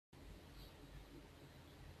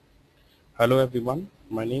Hello everyone,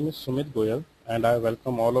 my name is Sumit Goyal and I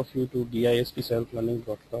welcome all of you to Bisp Self-Learning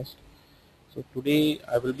Broadcast. So today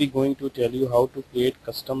I will be going to tell you how to create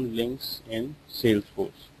custom links in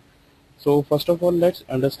Salesforce. So first of all, let's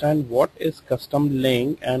understand what is custom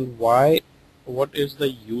link and what is the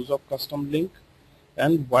use of custom link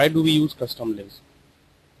and why do we use custom links.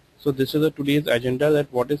 So this is today's agenda,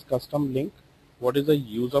 that what is custom link, what is the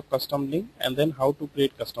use of custom link, and then how to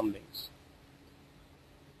create custom links.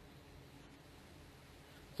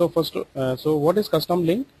 So what is custom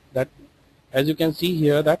link? That, as you can see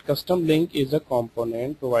here, that custom link is a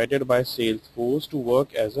component provided by Salesforce to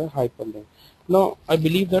work as a hyperlink. Now, I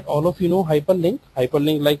believe that all of you know hyperlink.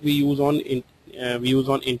 Hyperlink, like we use on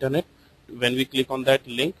internet. When we click on that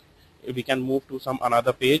link, we can move to some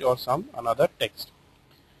another page or some another text.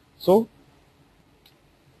 So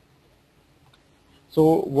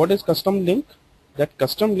what is custom link? That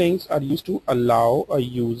custom links are used to allow a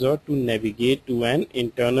user to navigate to an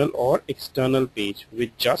internal or external page with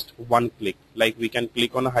just one click. Like we can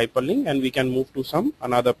click on a hyperlink and we can move to some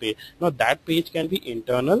another page. Now that page can be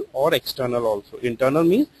internal or external also. Internal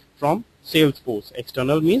means from Salesforce.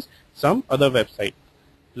 External means some other website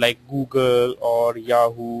like Google or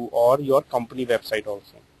Yahoo or your company website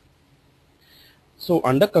also. So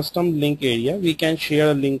under custom link area, we can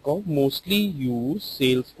share a link of mostly used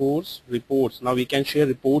Salesforce reports. Now we can share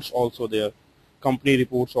reports also there, company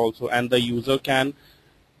reports also, and the user can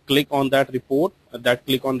click on that report,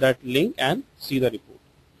 click on that link and see the report,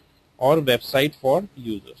 or website for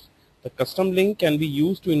users. The custom link can be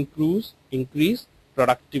used to increase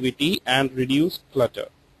productivity and reduce clutter.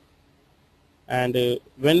 And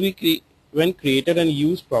when created and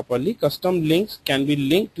used properly, custom links can be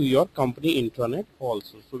linked to your company intranet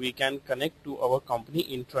also. So we can connect to our company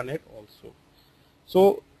intranet also.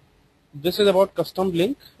 So this is about custom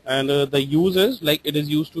link, and the use is like it is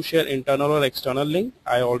used to share internal or external link.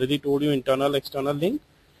 I already told you internal external link.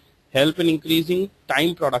 Help in increasing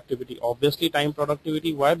time productivity. Obviously time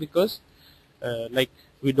productivity. Why? Because like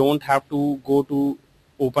we don't have to go to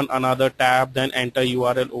open another tab, then enter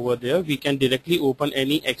URL over there. We can directly open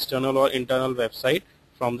any external or internal website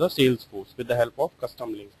from the Salesforce with the help of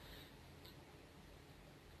custom links.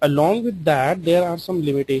 Along with that, there are some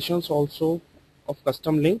limitations also of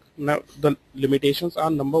custom link. Now the limitations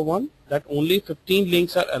are: number one, that only 15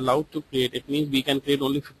 links are allowed to create. It means we can create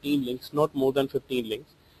only 15 links, not more than 15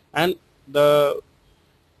 links. And the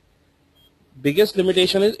biggest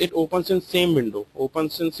limitation is it opens in same window.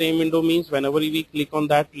 Opens in same window means whenever we click on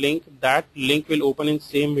that link will open in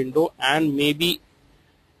same window, and maybe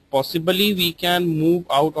possibly we can move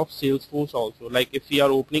out of Salesforce also. Like if we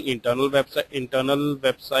are opening internal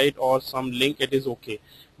website or some link, it is okay.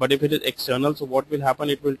 But if it is external, so what will happen?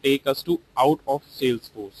 It will take us to out of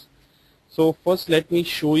Salesforce. So first let me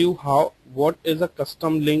show you what is a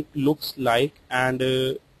custom link looks like,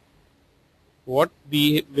 and what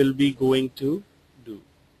we will be going to do.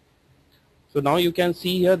 So now you can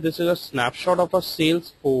see here, this is a snapshot of a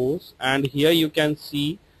Salesforce, and here you can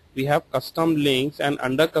see we have custom links, and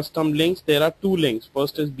under custom links there are two links.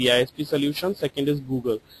 First is Bisp solutions, second is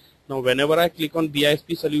Google. Now whenever I click on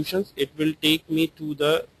Bisp solutions, it will take me to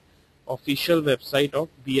the official website of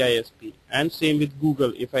Bisp, and same with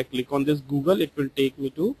Google. If I click on this Google, it will take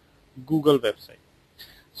me to Google website.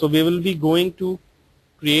 So we will be going to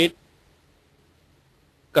create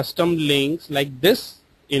custom links like this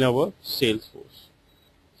in our Salesforce.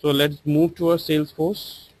 So let's move to our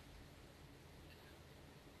Salesforce.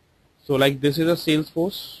 So like this is a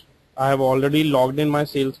Salesforce. I have already logged in my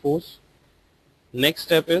Salesforce. Next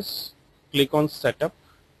step is click on setup.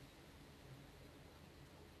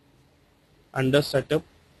 Under setup,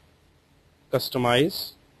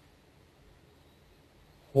 customize,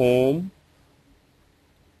 home,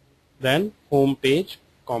 then home page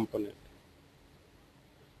component.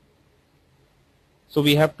 So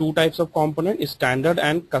we have two types of component, standard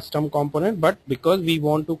and custom component, but because we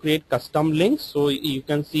want to create custom links, so you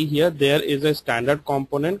can see here there is a standard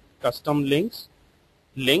component, custom links.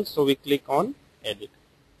 So we click on edit.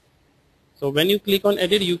 So when you click on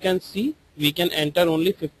edit, you can see we can enter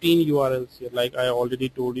only 15 URLs here. Like I already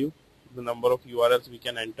told you the number of URLs we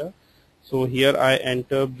can enter. So here I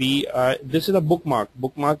enter this is a bookmark.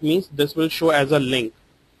 Bookmark means this will show as a link,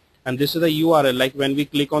 and this is a URL. Like when we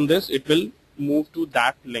click on this, it will move to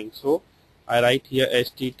that link. So I write here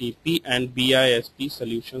http and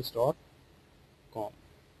bispsolutions.com.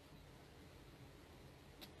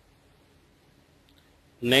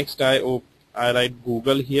 Next I write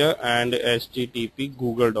Google here and http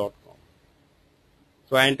google.com.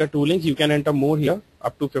 So I enter two links. You can enter more here,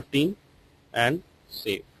 up to 15, and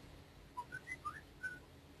save.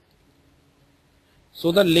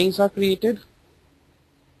 So the links are created.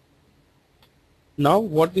 Now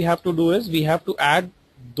what we have to do is we have to add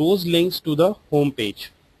those links to the home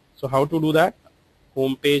page. So how to do that?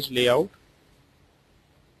 Home page layout,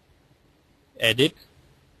 edit.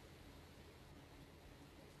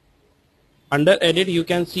 Under edit you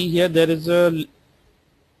can see here there is a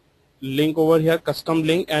link over here, custom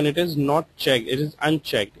link, and it is not checked, it is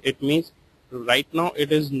unchecked. It means right now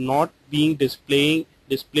it is not being display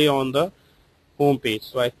on the home page.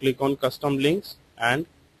 So I click on custom links and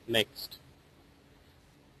next.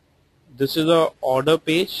 This is a order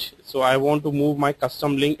page, so I want to move my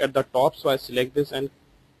custom link at the top, so I select this and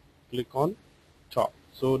click on top.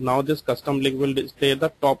 So now this custom link will display at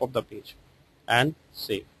the top of the page and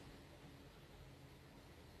save.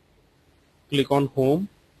 Click on home.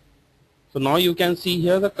 So now you can see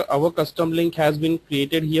here our custom link has been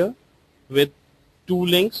created here with two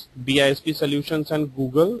links, Bisp solutions and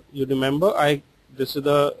Google. You remember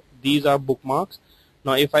these are bookmarks.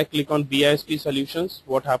 Now if I click on Bisp solutions,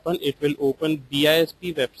 what happened? It will open Bisp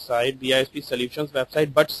website, Bisp solutions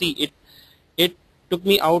website, but see it took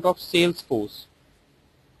me out of Salesforce.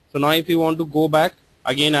 So now if you want to go back,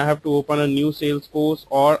 again I have to open a new Salesforce,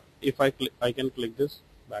 or if I can click this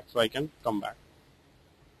back, so I can come back.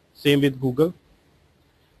 Same with Google.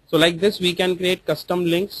 So like this we can create custom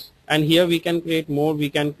links, and here we can create more. We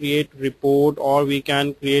can create report, or we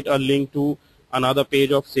can create a link to another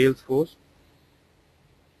page of Salesforce.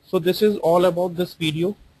 So this is all about this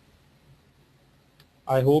video.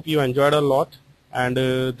 I hope you enjoyed a lot, and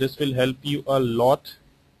this will help you a lot.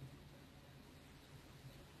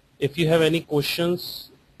 If you have any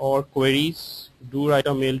questions or queries, do write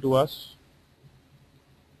a mail to us.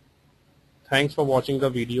 Thanks for watching the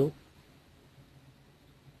video.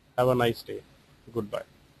 Have a nice day. Goodbye.